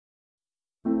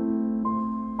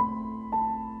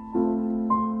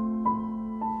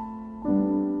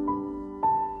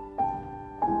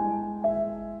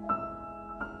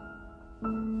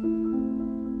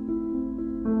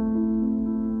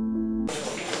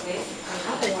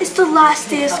It's the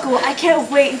last day of school. I can't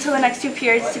wait until the next 2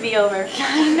 periods to be over.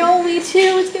 I know, me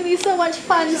too. It's gonna be so much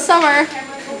fun. Summer.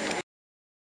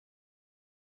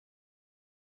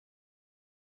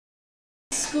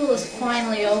 School is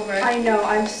finally over. I know.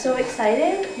 I'm so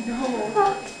excited.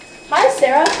 No. Hi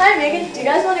Sarah. Hi Megan. Do you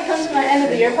guys want to come to my end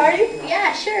of the year party?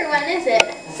 Yeah, sure. When is it?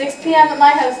 6 p.m. at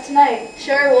my house tonight.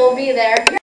 Sure, we'll be there.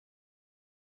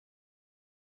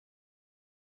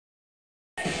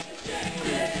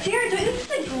 Sarah, don't you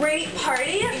think it's a great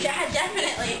party? Yeah,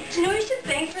 definitely. You know we should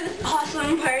thank for this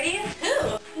awesome party?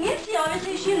 Who? Nancy,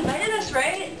 obviously she invited us,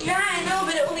 right? Yeah, I know,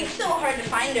 but it will be so hard to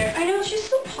find her. I know, she's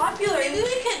so popular. Maybe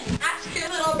we could ask her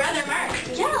little brother Mark.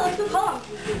 Yeah, let's go call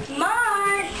him.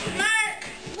 Mark! Mark!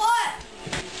 What?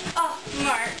 Oh,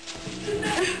 Mark.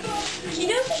 Can you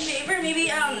do us a favor? Maybe,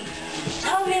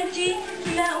 tell Nancy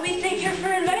that we thank her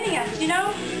for inviting us, you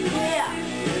know? Yeah.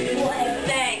 Well,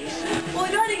 thanks. Well,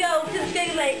 we gotta go because it's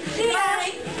getting late. See you.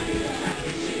 Bye.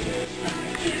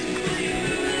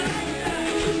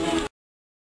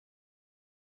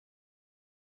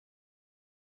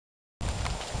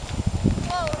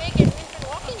 Whoa, Megan, we've been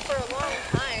walking for a long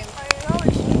time. I know. We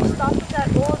should stop at that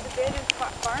old abandoned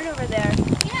barn over there.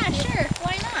 Yeah, sure.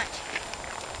 Why not?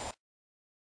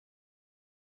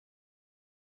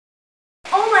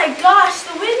 Oh my gosh!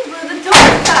 The wind blew the door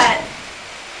shut.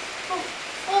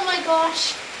 Oh my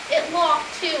gosh. It locked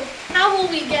too. How will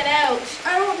we get out?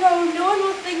 I don't know. No one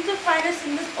will think to find us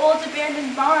in this old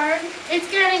abandoned barn. It's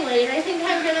getting late. I think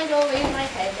I'm gonna go lay my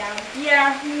head down.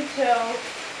 Yeah, me too.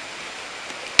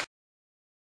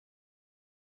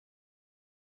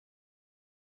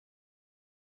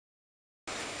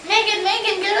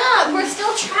 Megan, get up! We're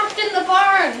still trapped in the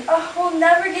barn. Oh, we'll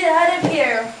never get out of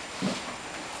here.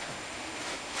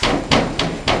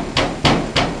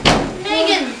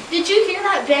 Megan, did you hear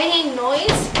that banging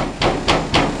noise?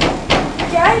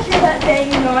 Yeah, I hear that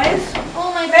banging noise.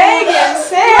 Oh my Megan, gosh.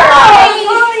 Sarah!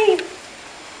 Mommy! Mommy!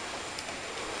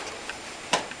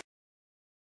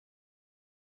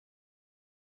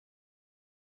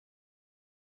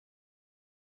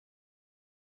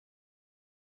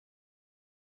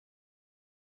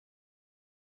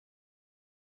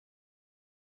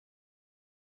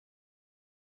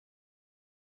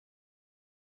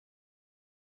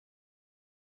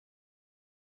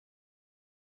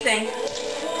 Thing.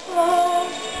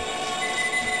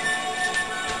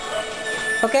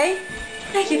 Okay?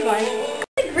 Thank you, Corey.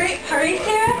 A great party,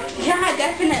 Sarah? Yeah,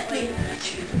 definitely.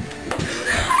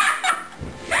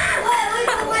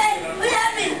 What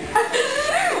happened?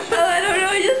 Oh, I don't know.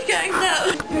 I just cracked up.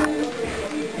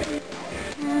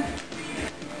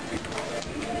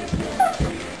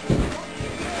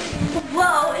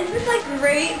 Whoa, is this a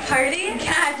great party?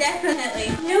 Yeah, definitely.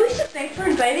 You know we should thank for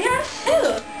inviting us?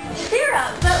 Who?